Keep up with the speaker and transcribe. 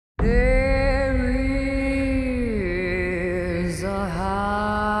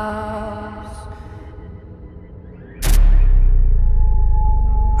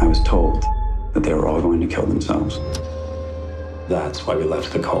kill themselves. That's why we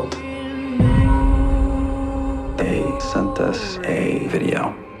left the cult. They sent us a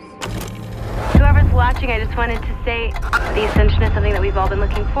video. Whoever's watching, I just wanted to say the ascension is something that we've all been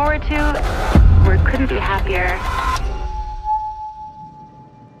looking forward to. We couldn't be happier.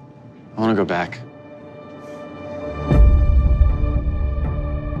 I want to go back.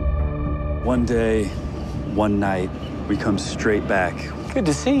 One day, one night, we come straight back. Good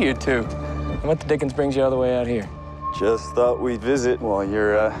to see you two. What the dickens brings you all the way out here? Just thought we'd visit while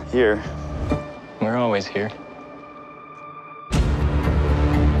you're here. We're always here.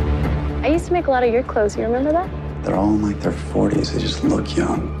 I used to make a lot of your clothes. You remember that? They're all in like their 40s. They just look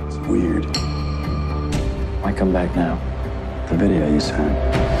young. It's weird. Why come back now? The video you sent.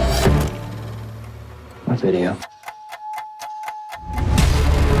 What video?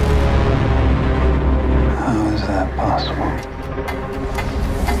 How is that possible?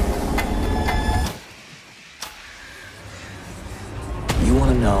 You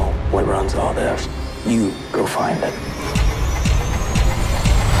want to know what runs all this? You go find it.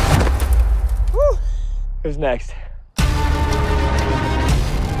 Woo! Who's next?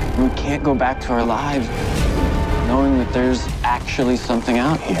 We can't go back to our lives knowing that there's actually something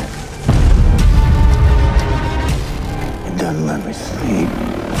out here. It doesn't let me sleep.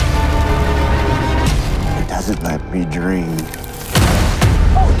 It doesn't let me dream.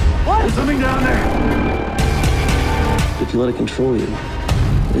 Oh, what? There's something down there! If you let it control you,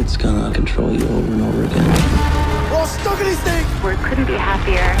 it's gonna control you over and over again. We're all stuck in these things! We couldn't be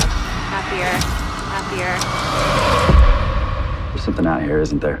happier. Happier. There's something out here,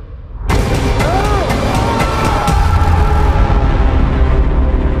 isn't there? Ah!